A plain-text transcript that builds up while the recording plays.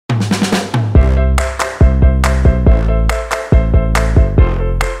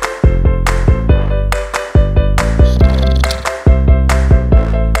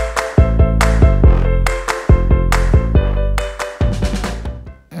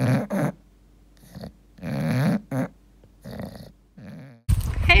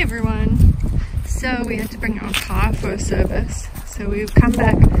everyone. So we had to bring our car for a service. So we've come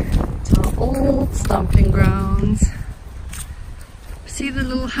back to our old stomping grounds. See the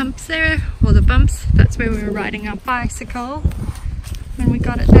little humps there, or the bumps? That's where we were riding our bicycle when we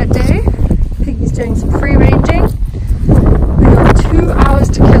got it that day. Piggy's doing some free ranging. We got 2 hours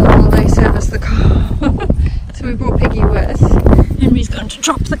to kill while they service the car. So we brought Piggy with. Henry's going to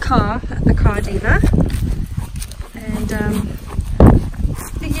drop the car at the car dealer. And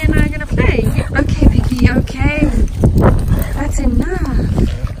Piggy and I are going to play. Okay, Piggy, okay. That's enough.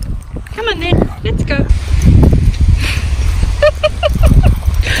 Come on then, let's go.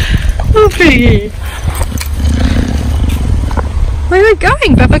 Oh, Piggy. Where are we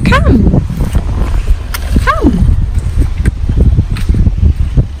going, Bubba? Come. Come.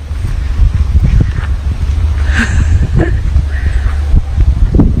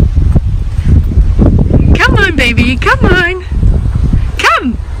 Come on, baby. Come on.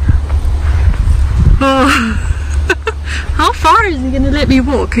 Come. Oh. How far is he going to let me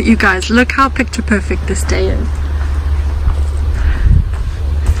walk? You guys, look how picture perfect this day is.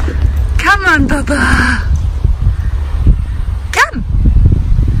 Come on, Bubba. Come.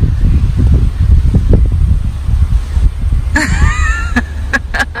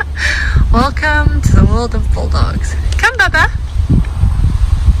 Welcome to the world of bulldogs. Come, Bubba.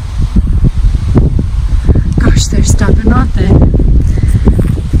 Gosh, they're stubborn, aren't they?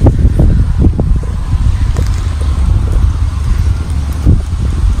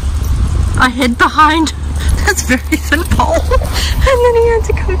 I hid behind this very thin pole, and then he had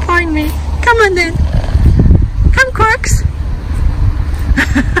to come find me. Come on then. Come, Quarks.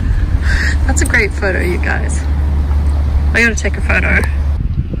 That's a great photo, you guys. I gotta take a photo.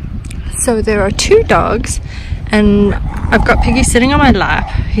 So there are 2 dogs, and I've got Piggy sitting on my lap.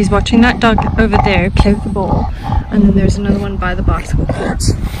 He's watching that dog over there play with the ball, and then there's another one by the basketball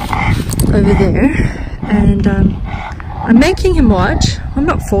courts over there. And I'm making him watch. I'm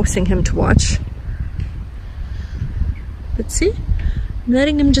not forcing him to watch. But see? I'm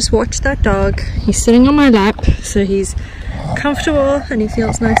letting him just watch that dog. He's sitting on my lap, so he's comfortable and he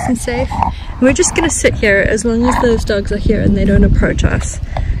feels nice and safe. And we're just gonna sit here as long as those dogs are here and they don't approach us.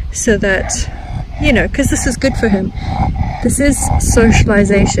 So that, you know, because this is good for him. This is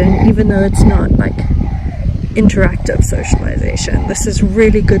socialization, even though it's not like interactive socialization. This is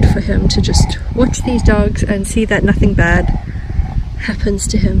really good for him to just watch these dogs and see that nothing bad happens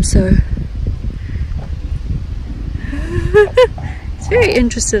to him. So he's very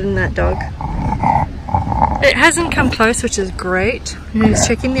interested in that dog. It hasn't come close, which is great. And he's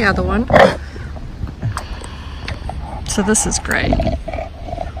checking the other one. So this is great.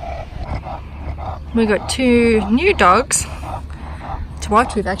 We got 2 new dogs to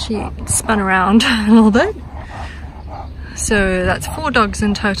watch. We've actually spun around a little bit. So that's 4 dogs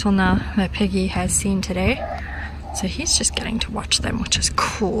in total now that Piggy has seen today. So he's just getting to watch them, which is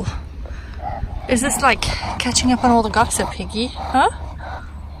cool. Is this like catching up on all the gossip, Piggy? Huh?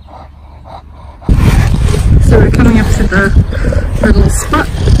 So we're coming up to the little spot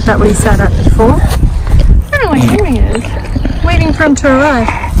that we sat at before. I don't know where Henry is. Waiting for him to arrive.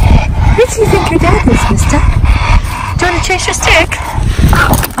 Where do you think your dad is, mister? Do you want to chase your stick?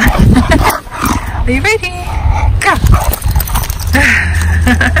 Are you ready? Go!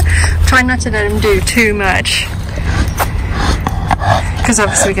 Try not to let him do too much, because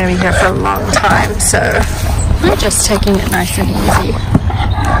obviously we're going to be here for a long time, so we're just taking it nice and easy.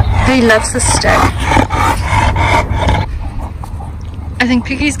 He loves the stick. I think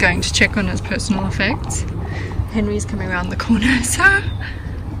Piggy's going to check on his personal effects. Henry's coming around the corner, so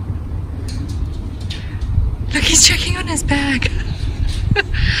look, he's checking on his bag.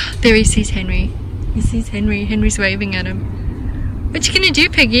 There he sees Henry. He sees Henry. Henry's waving at him. What you gonna do,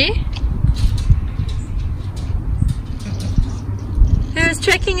 Piggy? He was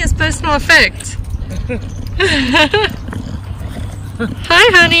checking his personal effects. Hi,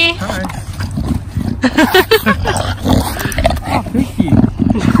 honey. Hi. Oh, Piggy.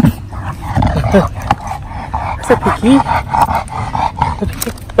 What's up,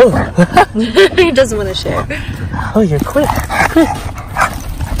 Piggy? He doesn't want to share. Oh, you're quick.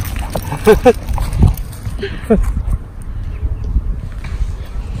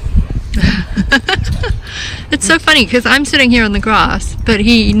 It's so funny because I'm sitting here on the grass, but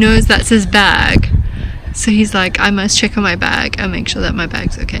he knows that's his bag. So he's like, I must check on my bag and make sure that my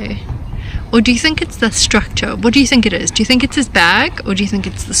bag's okay. Or do you think it's the structure? What do you think it is? Do you think it's his bag, or do you think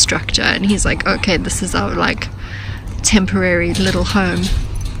it's the structure? And he's like, okay, this is our like temporary little home.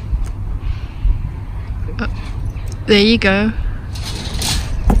 Oh, there you go.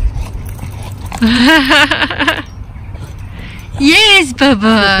 Yes,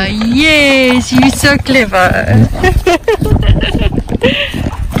 Baba. Yes, you're so clever.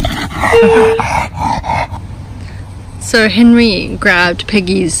 So Henry grabbed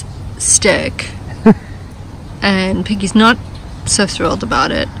Piggy's stick and Piggy's not so thrilled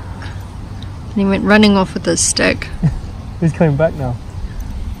about it. And he went running off with his stick. He's coming back now.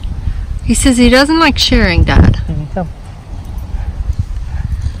 He says he doesn't like sharing, Dad. Come.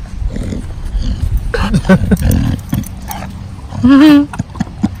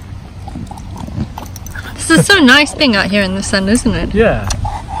 This is so nice being out here in the sun, isn't it? Yeah.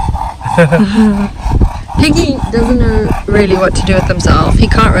 Piggy doesn't know really what to do with himself. He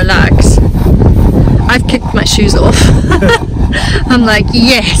can't relax. I've kicked my shoes off. I'm like,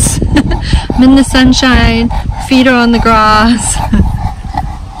 yes. I'm in the sunshine, feet are on the grass.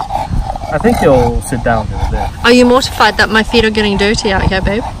 I think he'll sit down in a bit. Are you mortified that my feet are getting dirty out here,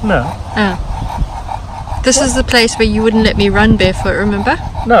 babe? No. Oh. This is the place where you wouldn't let me run barefoot, remember?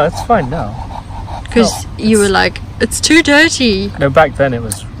 No, it's fine now. Because you were like, it's too dirty. No, back then it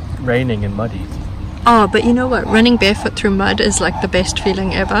was raining and muddy. Oh, but you know what? Running barefoot through mud is like the best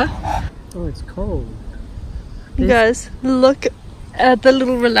feeling ever. Oh, it's cold. You guys, look at the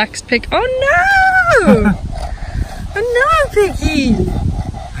little relaxed pig. Oh no! Oh no, Piggy!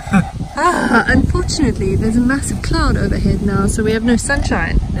 Unfortunately, there's a massive cloud overhead now, so we have no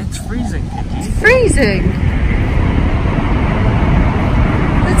sunshine. It's freezing, Piggy. It's freezing!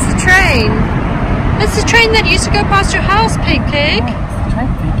 It's the train. It's the train that used to go past your house, Pig.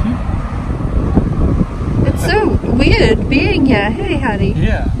 It's so weird being here. Hey, honey.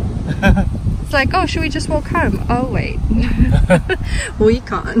 Yeah. It's like, oh, should we just walk home? Oh, wait. We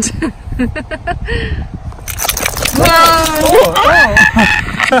can't. Whoa! Oh.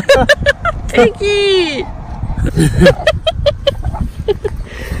 Piggy!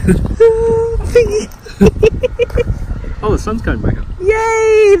 Piggy! Oh, the sun's coming back up.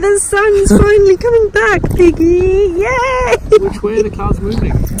 Yay! The sun's finally coming back, Piggy! Yay! Which way are the clouds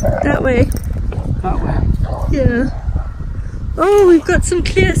moving? That way. That way. Yeah. Oh, we've got some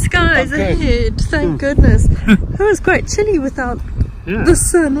clear skies ahead. Thank goodness. It was quite chilly without the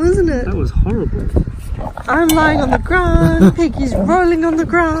sun, wasn't it? That was horrible. I'm lying on the ground. Piggy's rolling on the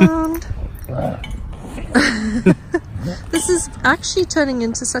ground. This is actually turning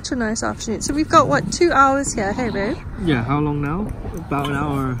into such a nice afternoon. So we've got, what, 2 hours here? Hey, babe? Yeah, how long now? About an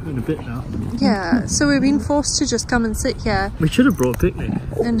hour and a bit now. Yeah, so we've been forced to just come and sit here. We should have brought a picnic.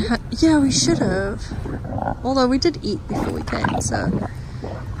 And yeah, we should have. Although we did eat before we came, so...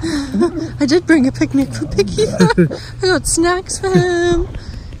 I did bring a picnic for Piggy. I got snacks for him.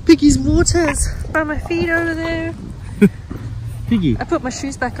 Piggy's waters by my feet over there. Piggy. I put my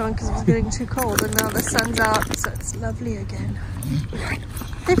shoes back on because it was getting too cold, and now the sun's out, so it's lovely again.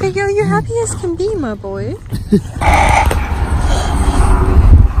 Hey Piggy, are you happy as can be, my boy?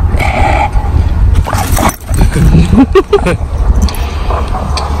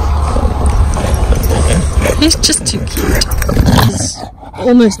 He's just too cute. He's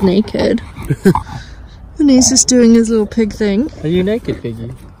almost naked. And he's just doing his little pig thing. Are you naked,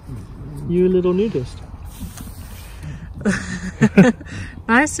 Piggy? You a little nudist.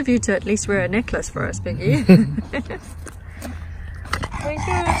 Nice of you to at least wear a necklace for us, Piggy. Where's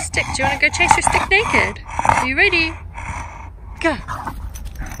your stick? Do you want to go chase your stick naked? Are you ready? Go!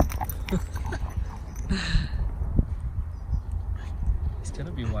 He's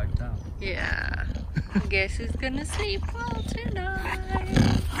gonna be wiped out. Yeah. I guess he's gonna sleep well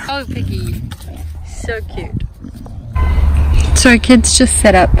tonight. Oh, Piggy. So cute. So kids just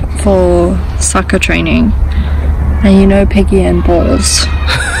set up for soccer training. And you know Piggy and balls.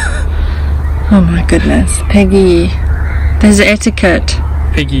 Oh my goodness. Piggy. There's etiquette.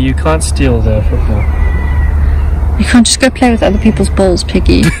 Piggy, you can't steal their football. You can't just go play with other people's balls,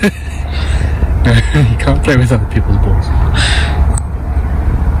 Piggy. You can't play with other people's balls.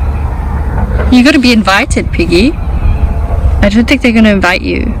 You gotta be invited, Piggy. I don't think they're gonna invite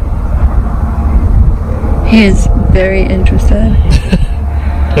you. He is very interested.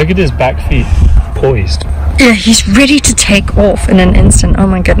 Look at his back feet poised. Yeah, he's ready to take off in an instant. Oh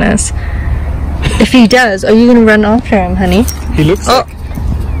my goodness. If he does, are you gonna run after him, honey? He looks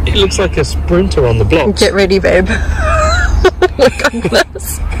like a sprinter on the block. Get ready, babe. Look at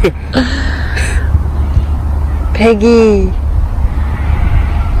this. Piggy.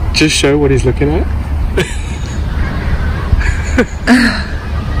 Just show what he's looking at.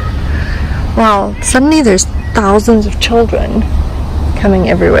 Wow, suddenly there's thousands of children coming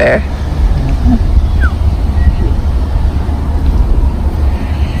everywhere.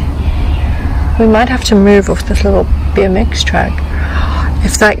 We might have to move off this little BMX track.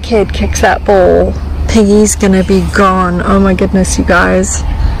 If that kid kicks that ball Piggy's gonna be gone. Oh my goodness, you guys.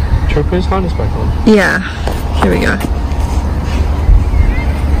 Should I put his harness back on? Yeah, here we go.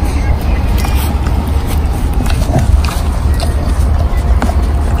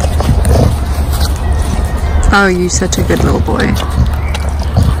 Oh, you're such a good little boy.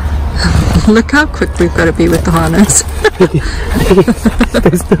 Look how quick we've got to be with the harness.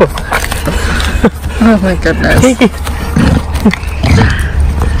 Stay still. Oh my goodness.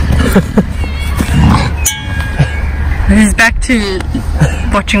 He's back to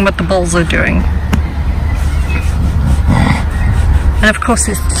watching what the bulls are doing. And of course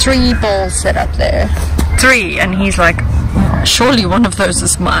there's 3 bulls set up there. 3, and he's like, surely one of those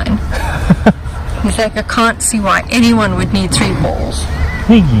is mine. He's like, I can't see why anyone would need 3 bulls.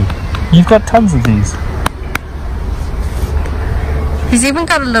 Piggy, you've got tons of these. He's even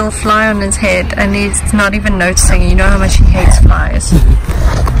got a little fly on his head and he's not even noticing. You know how much he hates flies.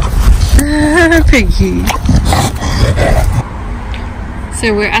 Piggy.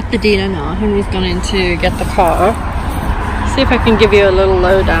 So we're at the dealer now. Henry's gone in to get the car. See if I can give you a little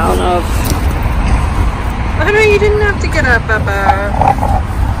lowdown of... Oh no, you didn't have to get up, Baba.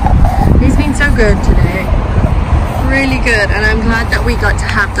 He's been so good today. Really good, and I'm glad that we got to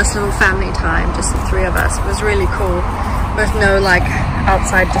have this little family time, just the 3 of us. It was really cool. With no like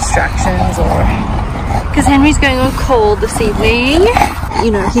outside distractions or... Because Henry's going on call this evening.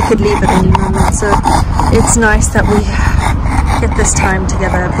 You know, he could leave at any moment, so it's nice that we get this time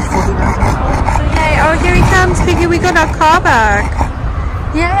together before he goes on call. So yay, oh here he comes, Piggy, we got our car back.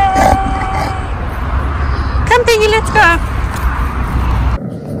 Yay! Come Piggy, let's go!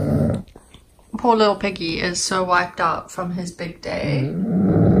 Poor little Piggy is so wiped out from his big day.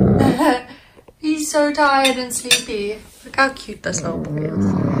 He's so tired and sleepy. Look how cute this little boy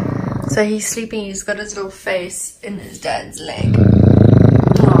is. So he's sleeping, he's got his little face in his dad's leg.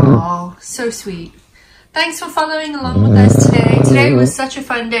 Oh, so sweet. Thanks for following along with us today. Today was such a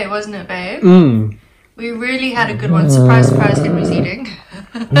fun day, wasn't it, babe? We really had a good one. Surprise, surprise, Henry's eating.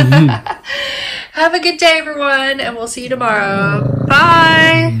 Have a good day, everyone, and we'll see you tomorrow.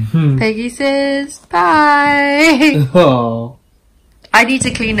 Bye. Peggy says bye. Oh. I need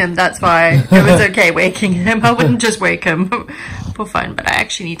to clean him, that's why it was okay waking him. I wouldn't just wake him for fun, but I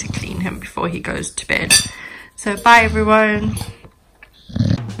actually need to clean him before he goes to bed. So bye everyone.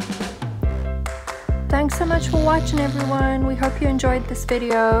 Thanks so much for watching, everyone. We hope you enjoyed this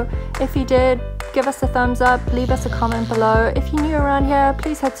video. If you did, give us a thumbs up, leave us a comment below. If you're new around here,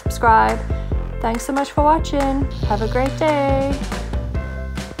 please hit subscribe. Thanks so much for watching. Have a great day.